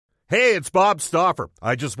Hey, it's Bob Stauffer.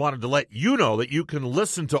 I just wanted to let you know that you can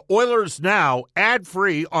listen to Oilers Now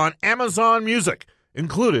ad-free on Amazon Music,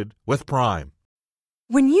 included with Prime.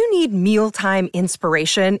 When you need mealtime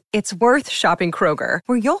inspiration, it's worth shopping Kroger,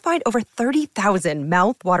 where you'll find over 30,000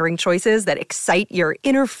 mouth-watering choices that excite your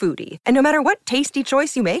inner foodie. And no matter what tasty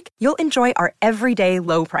choice you make, you'll enjoy our everyday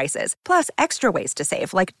low prices, plus extra ways to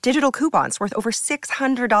save, like digital coupons worth over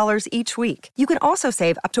 $600 each week. You can also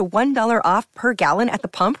save up to $1 off per gallon at the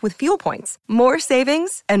pump with fuel points. More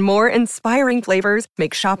savings and more inspiring flavors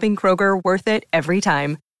make shopping Kroger worth it every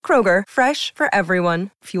time. Kroger, fresh for everyone.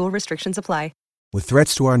 Fuel restrictions apply. With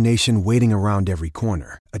threats to our nation waiting around every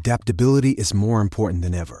corner, adaptability is more important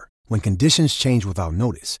than ever. When conditions change without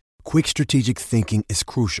notice, quick strategic thinking is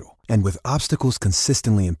crucial. And with obstacles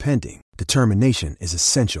consistently impending, determination is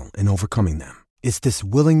essential in overcoming them. It's this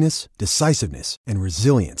willingness, decisiveness, and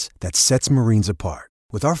resilience that sets Marines apart.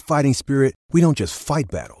 With our fighting spirit, we don't just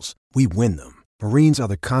fight battles, we win them. Marines are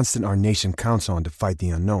the constant our nation counts on to fight the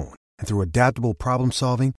unknown. And through adaptable problem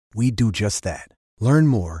solving, we do just that. Learn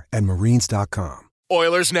more at marines.com.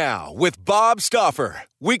 Oilers Now with Bob Stauffer.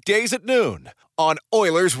 Weekdays at noon on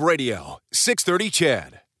Oilers Radio, 630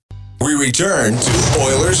 CHED. We return to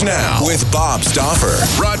Oilers Now with Bob Stauffer.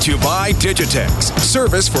 Brought to you by Digitex.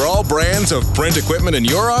 Service for all brands of print equipment in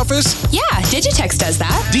your office? Yeah, Digitex does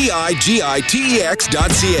that. Digitex.ca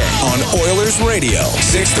on Oilers Radio,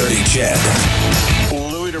 630 CHED.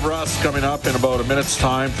 DeBrusk coming up in about a minute's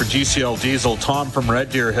time for GCL Diesel. Tom from Red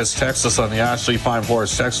Deer has texted us on the Ashley Fine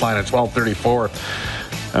Floors text line at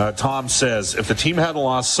 1234. Tom says, if the team hadn't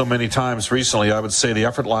lost so many times recently, I would say the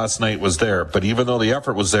effort last night was there. But even though the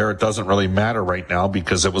effort was there, it doesn't really matter right now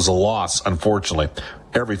because it was a loss, unfortunately.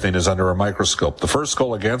 Everything is under a microscope. The first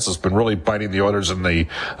goal against has been really biting the Oilers in the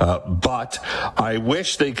butt. I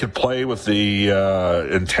wish they could play with the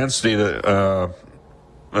intensity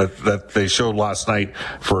that they showed last night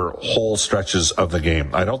for whole stretches of the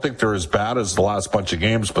game. I don't think they're as bad as the last bunch of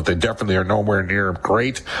games, but they definitely are nowhere near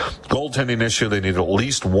great. Goaltending issue, they need at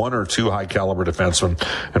least one or two high-caliber defensemen,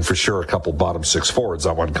 and for sure a couple bottom six forwards.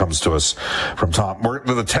 That one comes to us from Tom.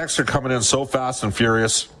 The texts are coming in so fast and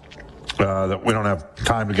furious that we don't have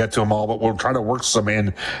time to get to them all, but we'll try to work some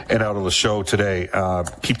in and out of the show today.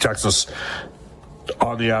 Keep texting us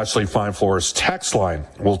on the Ashley Fine Floors text line.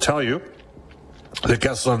 We'll tell you the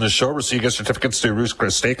guests on this show receive gift certificates to Ruth's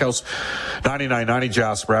Chris Steakhouse, 9990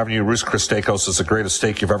 Jasper Avenue. Ruth's Chris Steakhouse is the greatest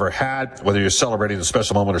steak you've ever had. Whether you're celebrating a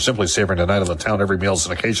special moment or simply savoring a night on the town, every meal is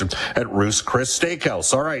an occasion at Ruth's Chris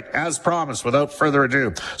Steakhouse. All right, as promised, without further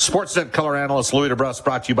ado, Sportsnet color analyst Louis DeBrusk,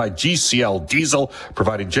 brought to you by GCL Diesel,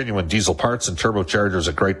 providing genuine diesel parts and turbochargers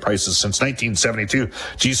at great prices since 1972.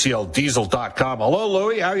 GCLDiesel.com. Hello,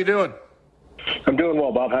 Louis. How you doing? I'm doing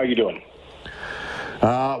well, Bob. How are you doing?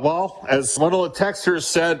 Well, as one of the texters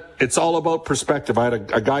said, it's all about perspective. I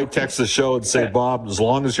had a guy text the show and say, Bob, as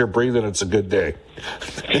long as you're breathing, it's a good day.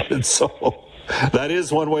 And so that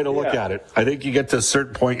is one way to look at it. I think you get to a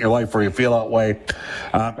certain point in your life where you feel that way.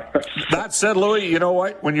 That said, Louis, you know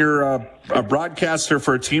what? When you're a broadcaster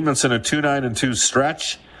for a team that's in a 2-9-2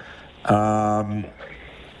 stretch,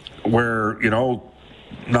 where, you know,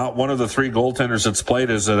 not one of the three goaltenders that's played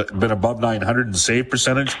has been above 900 in save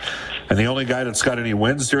percentage. And the only guy that's got any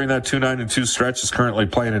wins during that 2-9-2 stretch is currently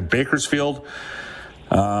playing in Bakersfield.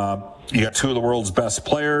 You got two of the world's best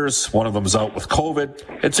players. One of them's out with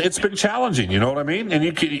COVID. It's been challenging, you know what I mean? And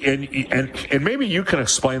you can, and maybe you can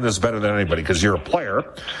explain this better than anybody because you're a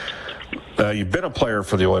player. You've been a player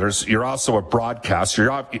for the Oilers. You're also a broadcaster.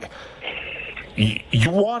 You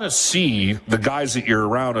want to see the guys that you're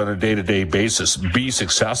around on a day-to-day basis be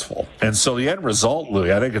successful. And so the end result,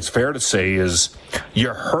 Louis, I think it's fair to say, is you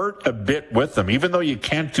hurt a bit with them, even though you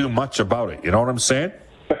can't do much about it. You know what I'm saying?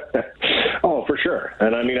 Oh, for sure.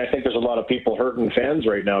 And, I mean, I think there's a lot of people hurting fans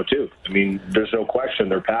right now, too. I mean, there's no question.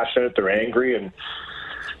 They're passionate, they're angry, and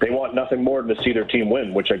they want nothing more than to see their team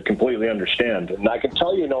win, which I completely understand. And I can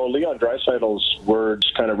tell you, Leon Draisaitl's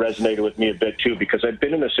words kind of resonated with me a bit, too, because I've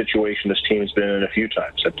been in a situation this team's been in a few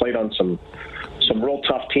times. I played on some real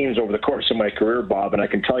tough teams over the course of my career, Bob, and I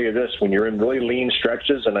can tell you this, when you're in really lean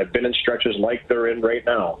stretches, and I've been in stretches like they're in right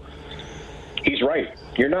now, he's right.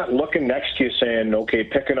 You're not looking next to you saying, okay,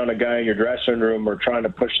 picking on a guy in your dressing room or trying to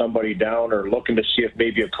push somebody down or looking to see if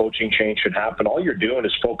maybe a coaching change should happen. All you're doing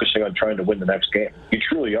is focusing on trying to win the next game. You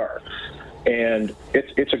truly are. And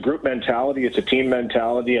it's a group mentality. It's a team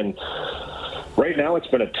mentality. And right now it's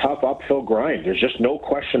been a tough uphill grind. There's just no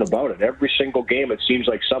question about it. Every single game it seems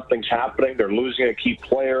like something's happening. They're losing a key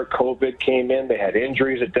player. COVID came in. They had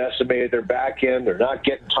injuries that decimated their back end. They're not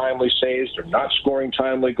getting timely saves. They're not scoring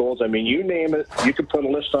timely goals. I mean, you name it. You could put a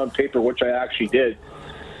list on paper, which I actually did.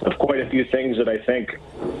 of quite a few things that I think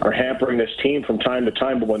are hampering this team from time to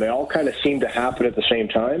time, but when they all kind of seem to happen at the same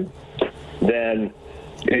time, then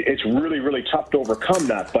it's really, really tough to overcome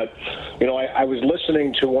that. But, you know, I was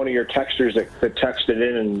listening to one of your texters that texted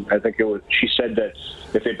in, and I think she said that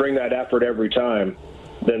if they bring that effort every time,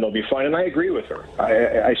 then they'll be fine. And I agree with her.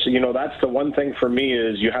 I you know, that's the one thing for me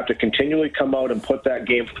is you have to continually come out and put that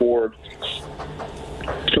game forward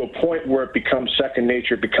to a point where it becomes second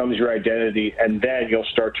nature, it becomes your identity, and then you'll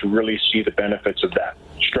start to really see the benefits of that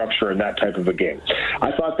structure in that type of a game.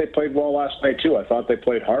 I thought they played well last night, too. I thought they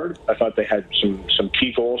played hard. I thought they had some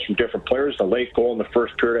key goals from different players. The late goal in the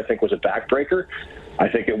first period, I think, was a backbreaker. I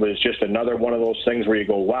think it was just another one of those things where you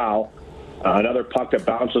go, wow. Another puck that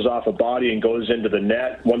bounces off a body and goes into the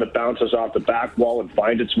net, one that bounces off the back wall and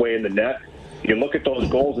finds its way in the net. You look at those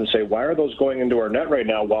goals and say, why are those going into our net right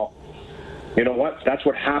now? Well, you know what? That's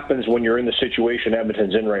what happens when you're in the situation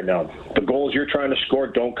Edmonton's in right now. The goals you're trying to score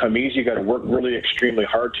don't come easy. You got to work really extremely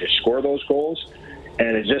hard to score those goals,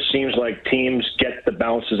 and it just seems like teams get the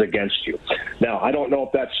bounces against you. Now, I don't know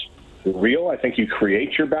if that's real. I think you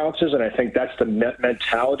create your bounces, and I think that's the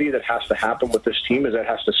mentality that has to happen with this team, is that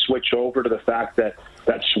has to switch over to the fact that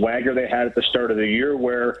swagger they had at the start of the year,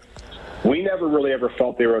 where we never really ever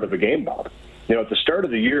felt they were out of a game, Bob. You know, at the start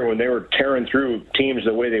of the year when they were tearing through teams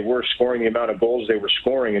the way they were, scoring the amount of goals they were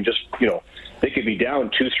scoring, and just, you know, they could be down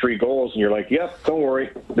 2-3 goals, and you're like, yep, don't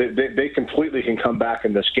worry. They completely can come back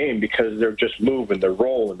in this game because they're just moving, they're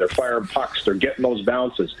rolling, they're firing pucks, they're getting those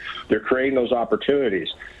bounces, they're creating those opportunities.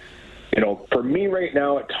 You know, for me right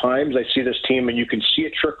now, at times I see this team, and you can see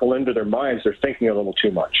it trickle into their minds. They're thinking a little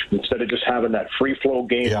too much instead of just having that free-flow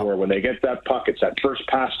game where when they get that puck, it's that first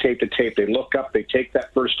pass tape to tape. They look up, they take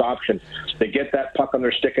that first option. They get that puck on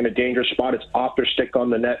their stick in a dangerous spot. It's off their stick on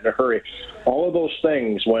the net in a hurry. All of those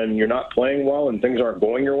things, when you're not playing well and things aren't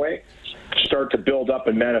going your way, start to build up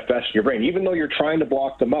and manifest in your brain. Even though you're trying to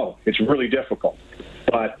block them out, it's really difficult.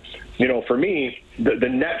 But, you know, for me, the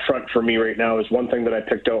net front for me right now is one thing that I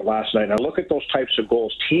picked out last night. And I look at those types of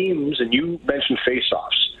goals. Teams, and you mentioned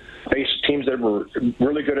face-offs. Teams that were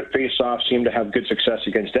really good at face-offs seem to have good success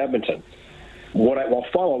against Edmonton. What I'll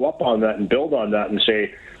follow up on that and build on that and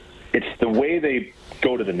say it's the way they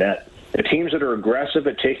go to the net. The teams that are aggressive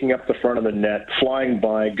at taking up the front of the net, flying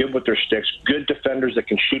by, good with their sticks, good defenders that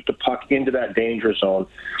can shoot the puck into that danger zone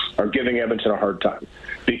are giving Edmonton a hard time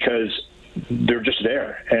because they're just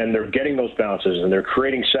there, and they're getting those bounces, and they're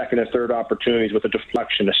creating second and third opportunities with a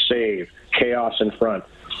deflection, a save, chaos in front.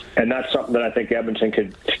 And that's something that I think Edmonton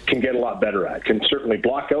can get a lot better at, can certainly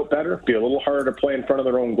block out better, be a little harder to play in front of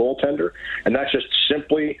their own goaltender, and that's just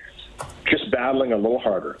simply just battling a little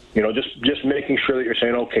harder. You know, just making sure that you're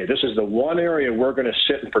saying, okay, this is the one area we're going to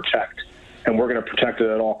sit and protect, and we're going to protect it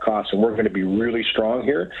at all costs, and we're going to be really strong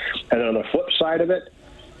here. And then on the flip side of it,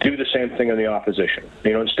 do the same thing in the opposition.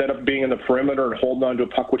 You know, instead of being in the perimeter and holding on to a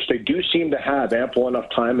puck, which they do seem to have ample enough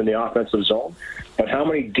time in the offensive zone, but how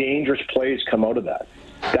many dangerous plays come out of that?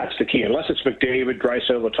 That's the key. Unless it's McDavid,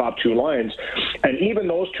 Draisaitl, the top two lines. And even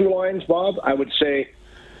those two lines, Bob, I would say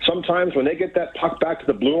sometimes when they get that puck back to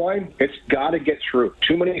the blue line, it's got to get through.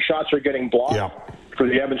 Too many shots are getting blocked for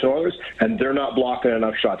the Edmonton Oilers, and they're not blocking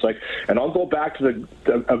enough shots. And I'll go back to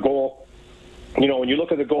a goal. You know, when you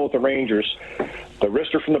look at the goal with the Rangers, the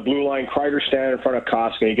wrister from the blue line, Kreider standing in front of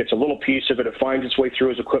Koskinen, he gets a little piece of it, it finds its way through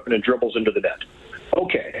his equipment and dribbles into the net.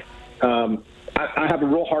 Okay. I have a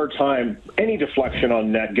real hard time, any deflection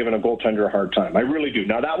on net, giving a goaltender a hard time. I really do.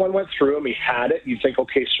 Now, that one went through him. He had it. You think,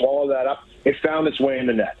 okay, swallow that up. It found its way in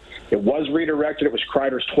the net. It was redirected. It was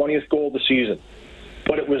Kreider's 20th goal of the season.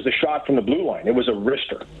 But it was the shot from the blue line. It was a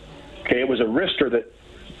wrister. Okay, it was a wrister that,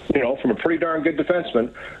 you know, from a pretty darn good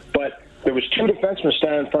defenseman, but there was two defensemen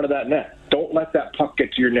standing in front of that net. Don't let that puck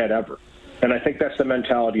get to your net ever. And I think that's the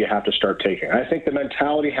mentality you have to start taking. I think the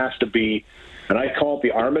mentality has to be, and I call it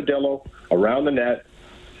the armadillo around the net,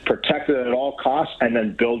 protect it at all costs, and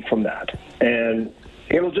then build from that. And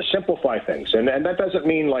it'll just simplify things. And that doesn't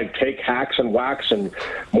mean, like, take hacks and whacks and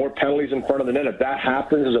more penalties in front of the net. If that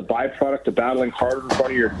happens as a byproduct of battling harder in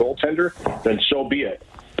front of your goaltender, then so be it.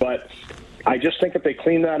 But I just think if they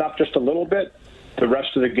clean that up just a little bit, the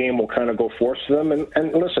rest of the game will kind of go force to them.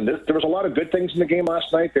 And listen, there was a lot of good things in the game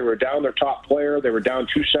last night. They were down their top player. They were down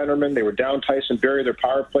two centermen. They were down Tyson Barrie, their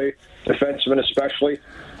power play defenseman especially.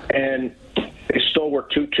 And they still were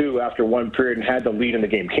 2-2 after one period and had the lead in the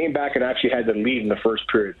game. Came back and actually had the lead in the first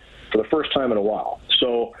period for the first time in a while.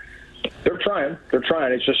 So they're trying. They're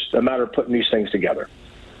trying. It's just a matter of putting these things together.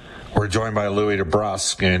 We're joined by Louis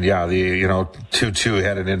DeBrusk, and 2-2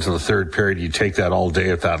 headed into the third period. You take that all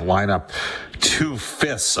day at that lineup.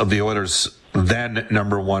 2/5 of the Oilers' then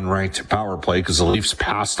number one ranked power play because the Leafs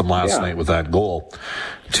passed them last night with that goal.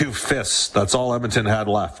 2 fists. That's all Edmonton had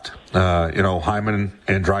left. Hyman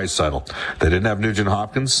and Draisaitl. They didn't have Nugent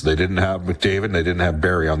Hopkins. They didn't have McDavid. They didn't have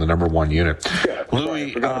Barrie on the number one unit. Yeah,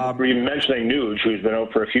 Louis, were you mentioning Nuge, who's been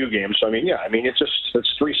out for a few games? So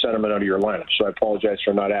it's 3 centermen out of your lineup. So I apologize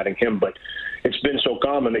for not adding him, but it's been so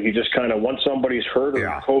common that you just kind of, once somebody's hurt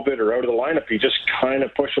or COVID or out of the lineup, you just kind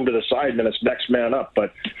of push them to the side and then it's next man up.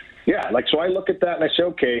 But so I look at that and I say,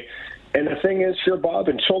 okay. And the thing is here, Bob,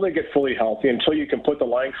 until they get fully healthy, until you can put the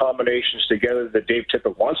line combinations together that Dave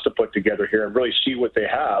Tippett wants to put together here and really see what they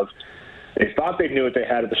have, they thought they knew what they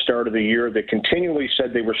had at the start of the year. They continually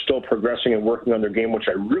said they were still progressing and working on their game, which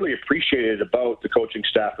I really appreciated about the coaching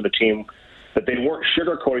staff of the team, that they weren't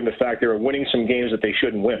sugarcoating the fact they were winning some games that they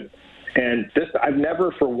shouldn't win. And I've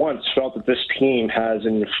never for once felt that this team has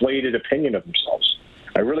an inflated opinion of themselves.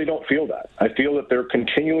 I really don't feel that. I feel that they're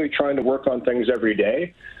continually trying to work on things every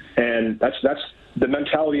day, and that's the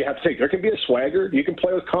mentality you have to take. There can be a swagger. You can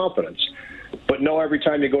play with confidence, but know every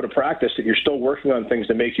time you go to practice that you're still working on things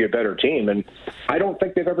to make you a better team, and I don't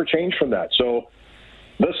think they've ever changed from that. So,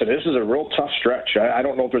 listen, this is a real tough stretch. I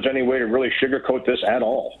don't know if there's any way to really sugarcoat this at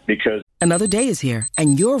all, because another day is here,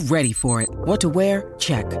 and you're ready for it. What to wear?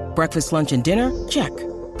 Check. Breakfast, lunch, and dinner? Check.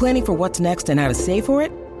 Planning for what's next and how to save for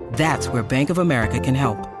it? That's where Bank of America can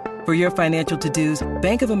help. For your financial to-dos,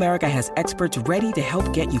 Bank of America has experts ready to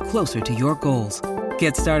help get you closer to your goals.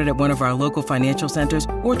 Get started at one of our local financial centers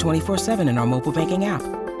or 24/7 in our mobile banking app.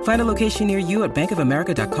 Find a location near you at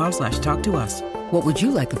bankofamerica.com/talktous. What would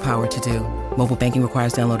you like the power to do? Mobile banking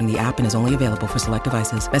requires downloading the app and is only available for select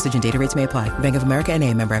devices. Message and data rates may apply. Bank of America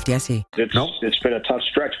NA, member FDIC. It's been a tough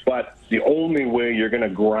stretch, but the only way you're going to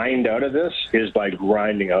grind out of this is by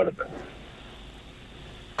grinding out of it.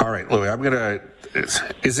 All right, Louis,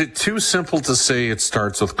 is it too simple to say it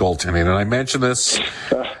starts with goaltending? And I mentioned this,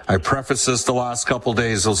 I prefaced this the last couple of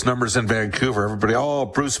days, those numbers in Vancouver, everybody,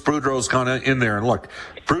 Bruce Boudreau's gone in there. And look,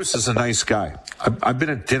 Bruce is a nice guy. I've been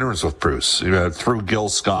at dinners with Bruce through Gil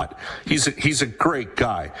Scott. He's a great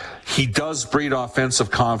guy. He does breed offensive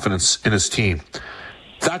confidence in his team.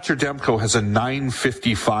 Thatcher Demko has a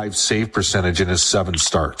 .955 save percentage in his 7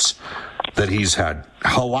 starts that he's had.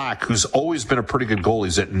 Halak, who's always been a pretty good goalie,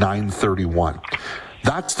 is at .931.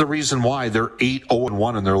 That's the reason why they're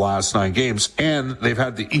 8-0-1 in their last 9 games, and they've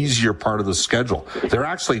had the easier part of the schedule. They're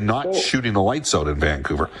actually not shooting the lights out in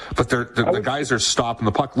Vancouver, but the guys are stopping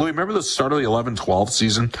the puck. Louis, remember the start of the 11-12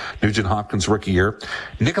 season, Nugent Hopkins' rookie year?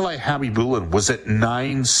 Nikolai Khabibulin was at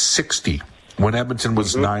 .960. When Edmonton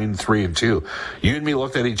was 9-3-2, you and me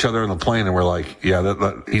looked at each other on the plane and we're like,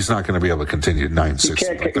 that he's not going to be able to continue at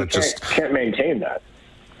 9-6. Can't maintain that.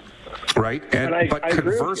 Right? But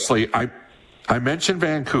conversely, I mentioned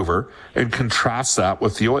Vancouver and contrast that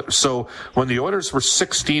with the Oilers. So when the Oilers were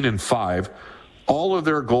 16-5, all of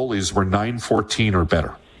their goalies were .914 or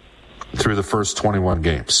better through the first 21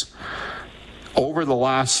 games. Over the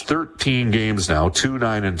last 13 games now,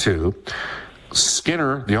 2-9-2,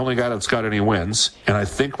 Skinner, the only guy that's got any wins, and I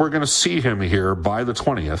think we're going to see him here by the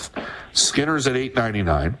 20th. Skinner's at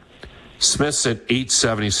 .899, Smith's at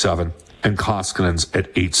 .877, and Koskinen's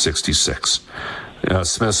at .866.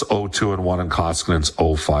 Smith's 0-2-1 and Koskinen's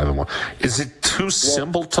 0-5-1. Is it too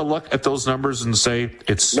simple to look at those numbers and say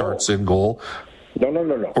it starts in goal? No.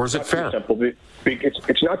 Or is it fair?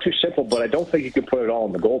 It's not too simple, but I don't think you can put it all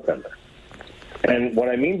in the goaltender. And what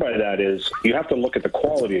I mean by that is you have to look at the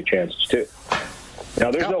quality of chances, too. Now,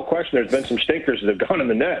 there's no question there's been some stinkers that have gone in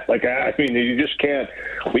the net. You just can't.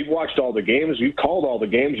 We've watched all the games. You've called all the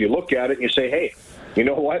games. You look at it and you say, hey, you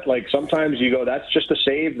know what? Sometimes you go, that's just a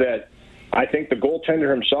save that I think the goaltender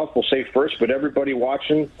himself will save first, but everybody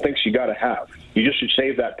watching thinks you got to have. You just should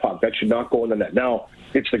save that puck. That should not go in the net. Now,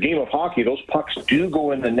 it's the game of hockey. Those pucks do go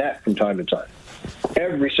in the net from time to time.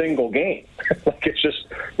 Every single game. It's just,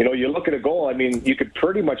 you look at a goal, you could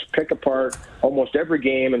pretty much pick apart almost every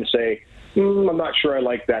game and say, I'm not sure I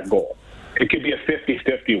like that goal. It could be a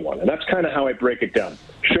 50-50 one, and that's kind of how I break it down.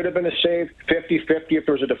 Should have been a save, 50-50 if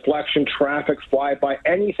there was a deflection, traffic, flyby,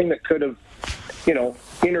 anything that could have,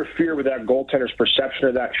 interfere with that goaltender's perception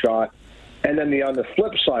of that shot. And then on the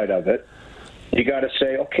flip side of it, you got to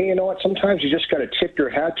say, okay, you know what? Sometimes you just got to tip your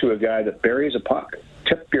hat to a guy that buries a puck.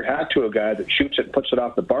 Tip your hat to a guy that shoots it, puts it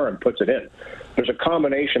off the bar, and puts it in. There's a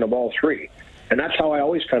combination of all three. And that's how I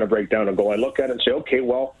always kind of break down a goal. I look at it and say, okay,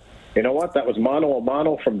 well, you know what? That was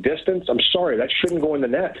mano-a-mano from distance. I'm sorry, that shouldn't go in the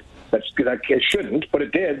net. It shouldn't, but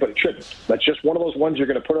it did, but it shouldn't. That's just one of those ones you're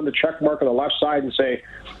going to put on the check mark on the left side and say,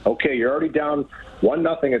 okay, you're already down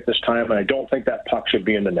 1-0 at this time, and I don't think that puck should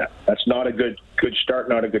be in the net. That's not a good start,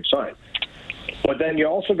 not a good sign. But then you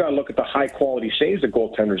also got to look at the high-quality saves the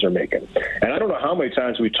goaltenders are making. And I don't know how many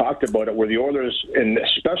times we talked about it where the Oilers, and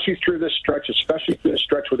especially through this stretch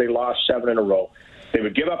where they lost 7 in a row, they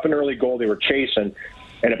would give up an early goal, they were chasing,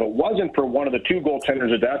 and if it wasn't for one of the 2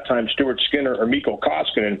 goaltenders at that time, Stuart Skinner or Mikko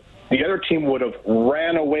Koskinen, the other team would have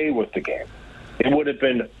ran away with the game. It would have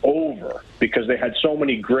been over because they had so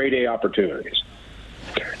many grade A opportunities.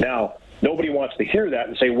 Now, nobody wants to hear that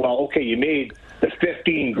and say, well, okay, you made the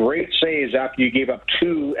 15 great saves after you gave up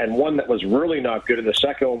 2 and 1 that was really not good, and the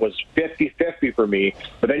second one was 50-50 for me,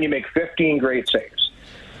 but then you make 15 great saves.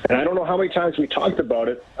 And I don't know how many times we talked about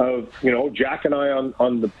it, of Jack and I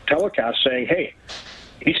on the telecast saying, hey,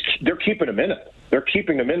 they're keeping him in it. They're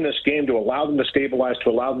keeping them in this game to allow them to stabilize, to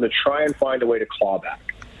allow them to try and find a way to claw back.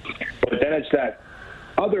 But then it's that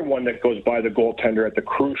other one that goes by the goaltender at the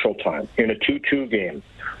crucial time in a 2-2 game,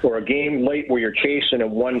 or a game late where you're chasing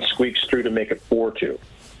and one squeaks through to make it 4-2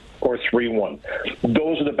 or 3-1.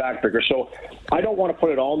 Those are the backbreakers. So I don't want to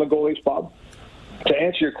put it all in the goalies, Bob. To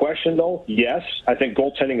answer your question, though, yes, I think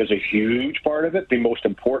goaltending is a huge part of it, the most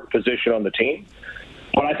important position on the team.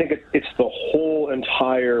 But I think it's the whole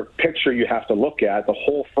entire picture you have to look at, the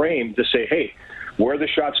whole frame, to say, hey, where are the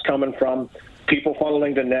shots coming from? People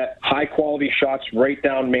funneling to net, high-quality shots right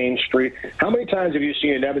down Main Street. How many times have you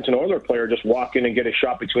seen an Edmonton Oilers player just walk in and get a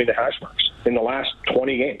shot between the hash marks in the last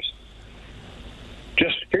 20 games?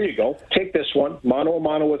 Just, here you go. Take this one,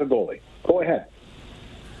 mano-a-mano with a goalie. Go ahead.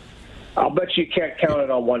 I'll bet you can't count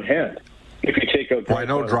it on one hand if you take a... Well, I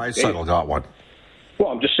know Draisaitl got one. Well,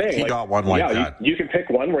 I'm just saying. He got one like that. You can pick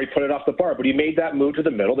one where he put it off the bar, but he made that move to the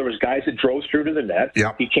middle. There was guys that drove through to the net.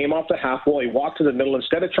 Yep. He came off the half wall. He walked to the middle.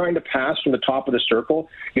 Instead of trying to pass from the top of the circle,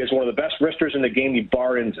 he has one of the best wristers in the game. He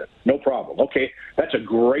bar-ins it. No problem. Okay, that's a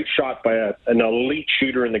great shot by an elite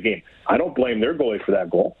shooter in the game. I don't blame their goalie for that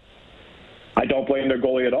goal. I don't blame their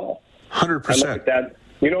goalie at all. 100%. I look at that.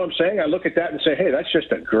 You know what I'm saying? I look at that and say, hey, that's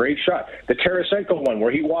just a great shot. The Tarasenko one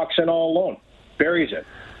where he walks in all alone, buries it.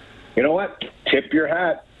 You know what? Tip your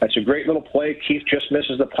hat. That's a great little play. Keith just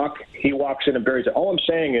misses the puck. He walks in and buries it. All I'm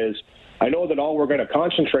saying is I know that all we're going to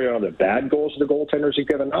concentrate on are the bad goals the goaltenders have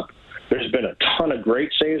given up. There's been a ton of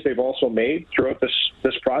great saves they've also made throughout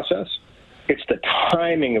this process. It's the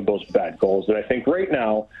timing of those bad goals that I think right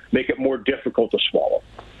now make it more difficult to swallow.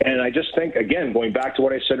 And I just think, again, going back to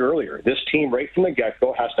what I said earlier, this team right from the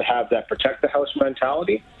get-go has to have that protect the house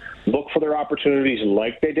mentality, look for their opportunities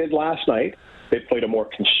like they did last night. They played a more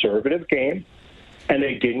conservative game, and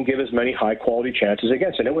they didn't give as many high-quality chances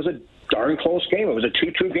against. And it was a darn close game. It was a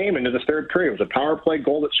 2-2 game into the third period. It was a power play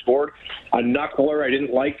goal that scored a knuckler. I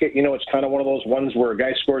didn't like it. You know, it's kind of one of those ones where a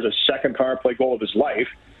guy scores a second power play goal of his life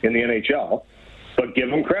in the NHL. But give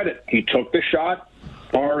him credit. He took the shot,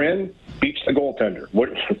 bar in, beats the goaltender.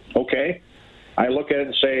 Okay. I look at it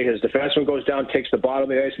and say his defenseman goes down, takes the bottom of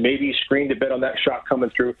the ice. Maybe he screened a bit on that shot coming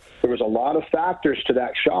through. There was a lot of factors to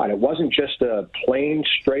that shot. It wasn't just a plain,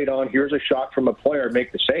 straight-on, here's a shot from a player,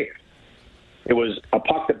 make the save. It was a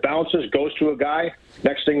puck that bounces, goes to a guy.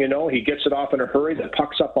 Next thing you know, he gets it off in a hurry. The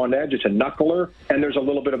puck's up on edge. It's a knuckler, and there's a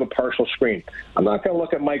little bit of a partial screen. I'm not going to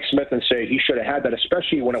look at Mike Smith and say he should have had that,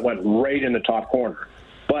 especially when it went right in the top corner.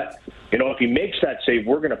 But, you know, if he makes that save,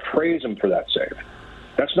 we're going to praise him for that save.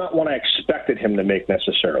 That's not one I expected him to make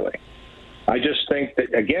necessarily. I just think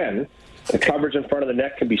that, again, the coverage in front of the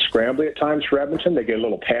net can be scrambly at times for Edmonton. They get a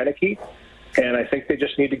little panicky, and I think they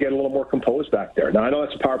just need to get a little more composed back there. Now, I know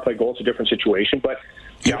that's a power play goal. It's a different situation, but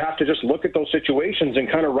you have to just look at those situations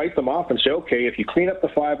and kind of write them off and say, okay, if you clean up the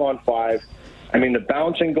 5-on-5, I mean, the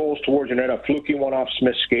bouncing goals towards your net, a fluky one off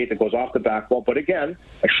Smith's skate that goes off the back wall, but again,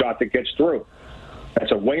 a shot that gets through.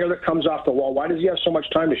 That's a winger that comes off the wall. Why does he have so much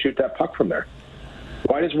time to shoot that puck from there?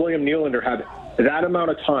 Why does William Nylander have that amount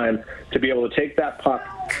of time to be able to take that puck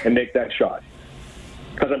and make that shot?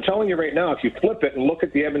 Because I'm telling you right now, if you flip it and look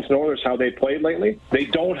at the Edmonton Oilers, how they played lately, they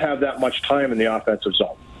don't have that much time in the offensive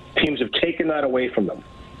zone. Teams have taken that away from them.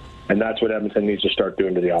 And that's what Edmonton needs to start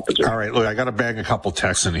doing to the opposite. All right, look, I got to bang a couple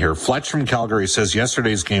texts in here. Fletch from Calgary says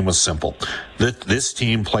yesterday's game was simple. This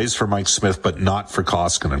team plays for Mike Smith, but not for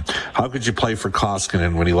Koskinen. How could you play for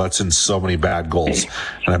Koskinen when he lets in so many bad goals?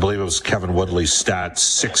 And I believe it was Kevin Woodley's stat,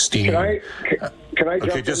 16. Can I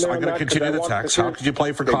jump I'm going to continue the text. How could you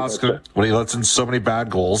play for Koskinen when he lets in so many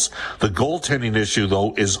bad goals? The goaltending issue,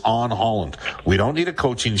 though, is on Holland. We don't need a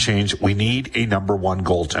coaching change. We need a number one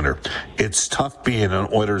goaltender. It's tough being an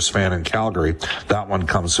Oilers fan in Calgary. That one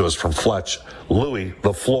comes to us from Fletch. Louis,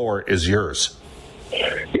 the floor is yours.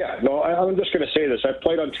 Yeah, no, I'm just going to say this. I've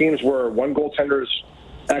played on teams where one goaltender's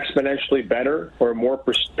exponentially better or more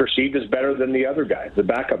perceived as better than the other guy, the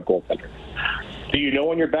backup goaltender. Do you know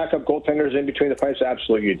when your backup goaltender is in between the pipes?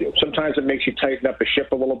 Absolutely you do. Sometimes it makes you tighten up the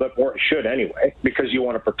ship a little bit more. It should anyway, because you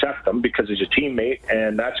want to protect them, because he's a teammate,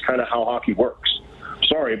 and that's kind of how hockey works.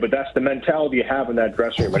 Sorry, but that's the mentality you have in that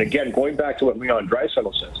dressing room. And again, going back to what Leon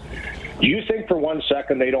Draisaitl says, do you think for 1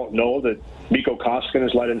 second they don't know that Mikko Koskinen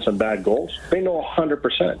has let in some bad goals? They know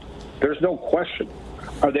 100%. There's no question.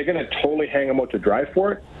 Are they going to totally hang him out to dry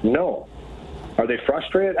for it? No. Are they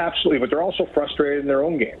frustrated? Absolutely, but they're also frustrated in their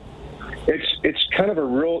own game. It's kind of a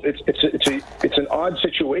real it's an odd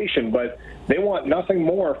situation, but they want nothing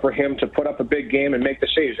more for him to put up a big game and make the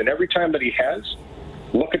saves. And every time that he has,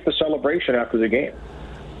 look at the celebration after the game.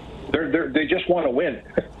 They just want to win.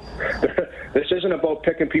 This isn't about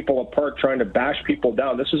picking people apart, trying to bash people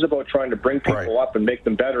down. This is about trying to bring people up and make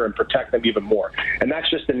them better and protect them even more. And that's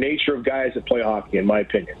just the nature of guys that play hockey, in my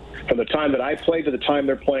opinion. From the time that I played to the time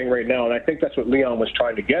they're playing right now, and I think that's what Leon was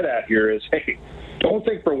trying to get at here is, hey, don't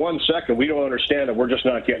think for 1 second we don't understand that we're just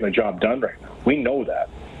not getting the job done right now. We know that.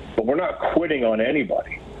 But we're not quitting on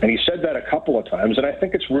anybody. And he said that a couple of times, and I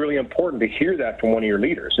think it's really important to hear that from one of your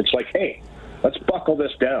leaders. It's like, hey, let's buckle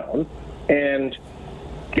this down and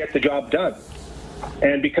get the job done.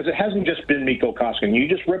 And because it hasn't just been Mikko Koskinen. You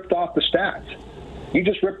just ripped off the stats. You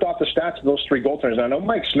just ripped off the stats of those three goaltenders. I know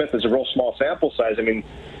Mike Smith is a real small sample size. I mean,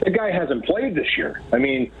 the guy hasn't played this year. I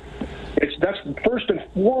mean, that's first and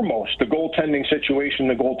foremost the goaltending situation,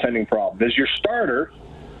 the goaltending problem. Is your starter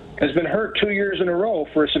has been hurt 2 years in a row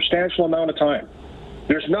for a substantial amount of time.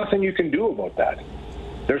 There's nothing you can do about that.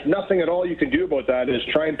 There's nothing at all you can do about that is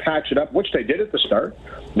try and patch it up, which they did at the start.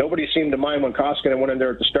 Nobody seemed to mind when Koskinen went in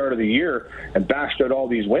there at the start of the year and bashed out all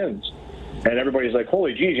these wins. And everybody's like,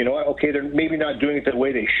 holy geez, you know what? Okay, they're maybe not doing it the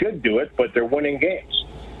way they should do it, but they're winning games.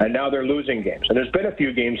 And now they're losing games. And there's been a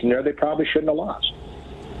few games in there they probably shouldn't have lost.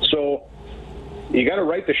 So you got to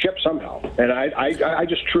right the ship somehow. And I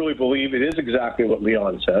just truly believe it is exactly what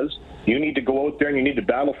Leon says. You need to go out there and you need to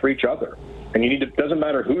battle for each other. And it doesn't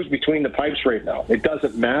matter who's between the pipes right now. It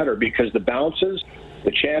doesn't matter because the bounces,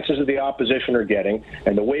 the chances of the opposition are getting,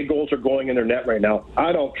 and the way goals are going in their net right now,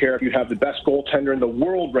 I don't care if you have the best goaltender in the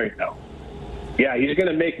world right now. Yeah, he's going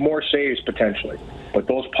to make more saves potentially, but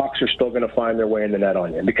those pucks are still going to find their way in the net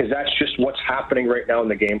on you because that's just what's happening right now in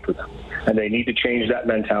the game for them. And they need to change that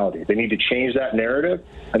mentality. They need to change that narrative,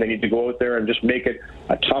 and they need to go out there and just make it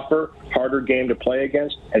a tougher, harder game to play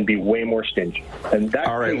against and be way more stingy. And that.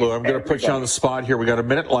 All right, Lou, I'm going to put you on the spot here. We got a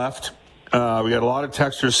minute left. We got a lot of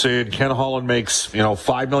texters saying Ken Holland makes,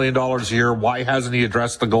 $5 million a year. Why hasn't he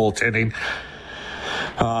addressed the goaltending?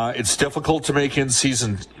 It's difficult to make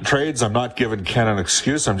in-season trades. I'm not giving Ken an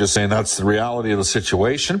excuse. I'm just saying that's the reality of the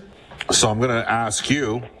situation. So I'm going to ask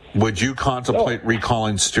you, would you contemplate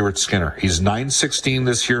recalling Stuart Skinner? He's .916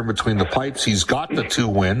 this year in between the pipes. He's got the 2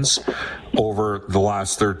 wins over the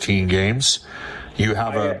last 13 games. You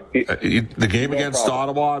have the game against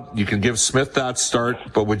Ottawa. You can give Smith that start,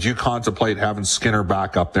 but would you contemplate having Skinner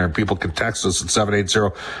back up there? And people can text us at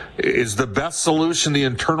 780. Is the best solution the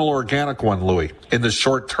internal organic one, Louis, in the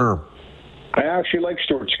short term? I actually like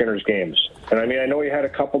Stuart Skinner's games. And I mean, I know he had a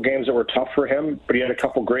couple games that were tough for him, but he had a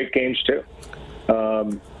couple great games too.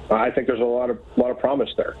 I think there's a lot of promise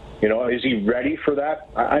there. Is he ready for that?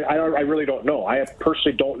 I really don't know. I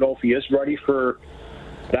personally don't know if he is ready for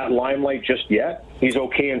that limelight just yet. He's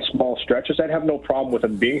okay in small stretches. I'd have no problem with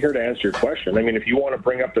him being here to answer your question. I mean, if you want to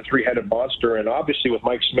bring up the three-headed monster, and obviously with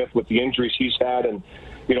Mike Smith, with the injuries he's had, and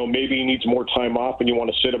maybe he needs more time off and you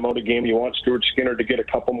want to sit him out a game, you want Stuart Skinner to get a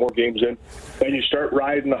couple more games in, and you start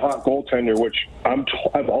riding the hot goaltender, which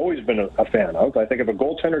I've always been a fan of. I think if a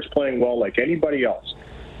goaltender's playing well like anybody else,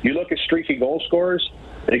 you look at streaky goal scorers,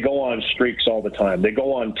 they go on streaks all the time. They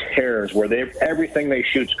go on tears where everything they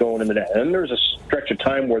shoot's going in the net. And then there's a stretch of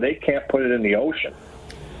time where they can't put it in the ocean.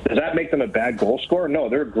 Does that make them a bad goal scorer? No,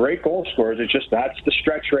 they're great goal scorers. It's just that's the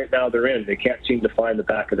stretch right now they're in. They can't seem to find the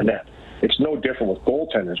back of the net. It's no different with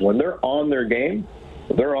goaltenders. When they're on their game,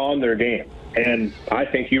 they're on their game. And I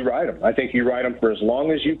think you ride them. I think you ride them for as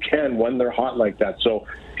long as you can when they're hot like that. So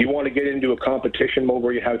if you want to get into a competition mode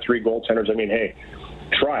where you have 3 goaltenders, I mean, hey,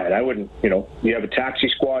 try it. I wouldn't, you have a taxi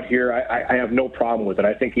squad here. I have no problem with it.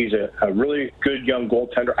 I think he's a really good young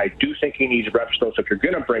goaltender. I do think he needs reps, though. So if you're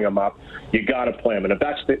going to bring him up, you got to play him. And if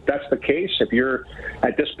that's the case, if you're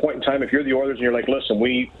at this point in time, if you're the Oilers and you're like, listen,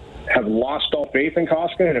 we have lost all faith in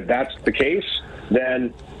Koskinen, and if that's the case,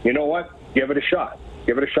 then you know what? Give it a shot.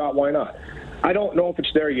 Give it a shot. Why not? I don't know if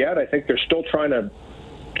it's there yet. I think they're still trying to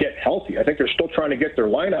get healthy. I think they're still trying to get their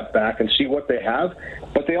lineup back and see what they have,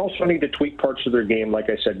 but they also need to tweak parts of their game, like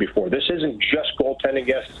I said before. This isn't just goaltending.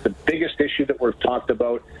 Yes, it's the biggest issue that we've talked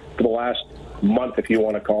about for the last month, if you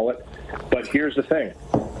want to call it. But here's the thing.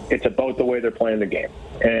 It's about the way they're playing the game.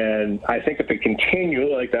 And I think if they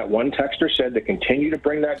continue, like that one texter said, to continue to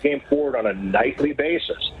bring that game forward on a nightly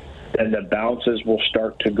basis, then the bounces will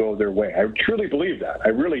start to go their way. I truly believe that. I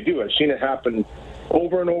really do. I've seen it happen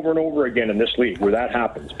over and over and over again in this league where that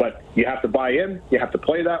happens. But you have to buy in, you have to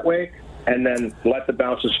play that way, and then let the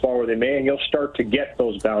bounces fall where they may, and you'll start to get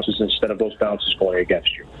those bounces instead of those bounces going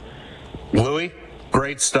against you. Louis,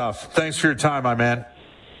 great stuff. Thanks for your time, my man.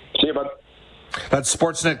 See you, bud. That's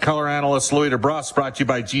Sportsnet color analyst Louis DeBrusk, brought to you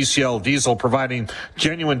by GCL Diesel, providing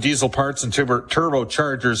genuine diesel parts and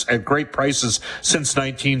turbochargers at great prices since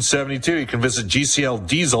 1972. You can visit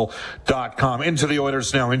GCLDiesel.com. Into the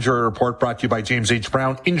Oilers Now Injury Report, brought to you by James H.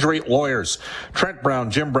 Brown Injury Lawyers. Trent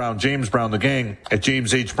Brown, Jim Brown, James Brown, the gang at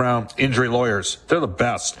James H. Brown Injury Lawyers. They're the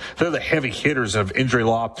best. They're the heavy hitters of injury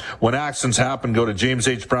law. When accidents happen, go to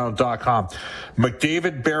JamesHBrown.com.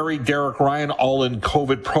 McDavid, Barry, Derek Ryan, all in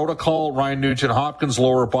COVID protocol. Ryan Nugent Hopkins'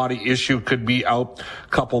 lower body issue could be out a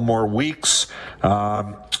couple more weeks.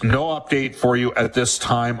 No update for you at this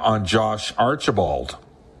time on Josh Archibald.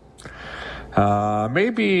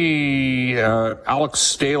 Maybe Alex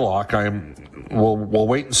Stalock. We'll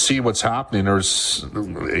wait and see what's happening.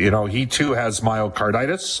 He too has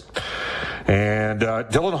myocarditis, and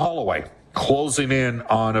Dylan Holloway closing in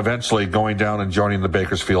on eventually going down and joining the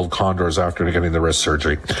Bakersfield Condors after getting the wrist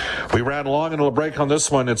surgery. We ran long into a break on this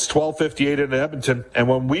one. It's 12:58 in Edmonton, and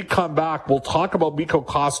when we come back, we'll talk about Mikko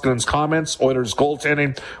Koskinen's comments, Oilers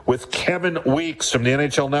goaltending, with Kevin Weeks from the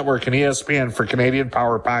NHL Network and ESPN for Canadian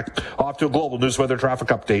Power Pack. Off to a global news weather traffic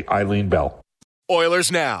update. Eileen Bell. Oilers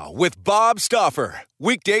Now with Bob Stauffer.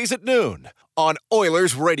 Weekdays at noon on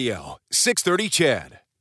Oilers Radio, 630 CHED.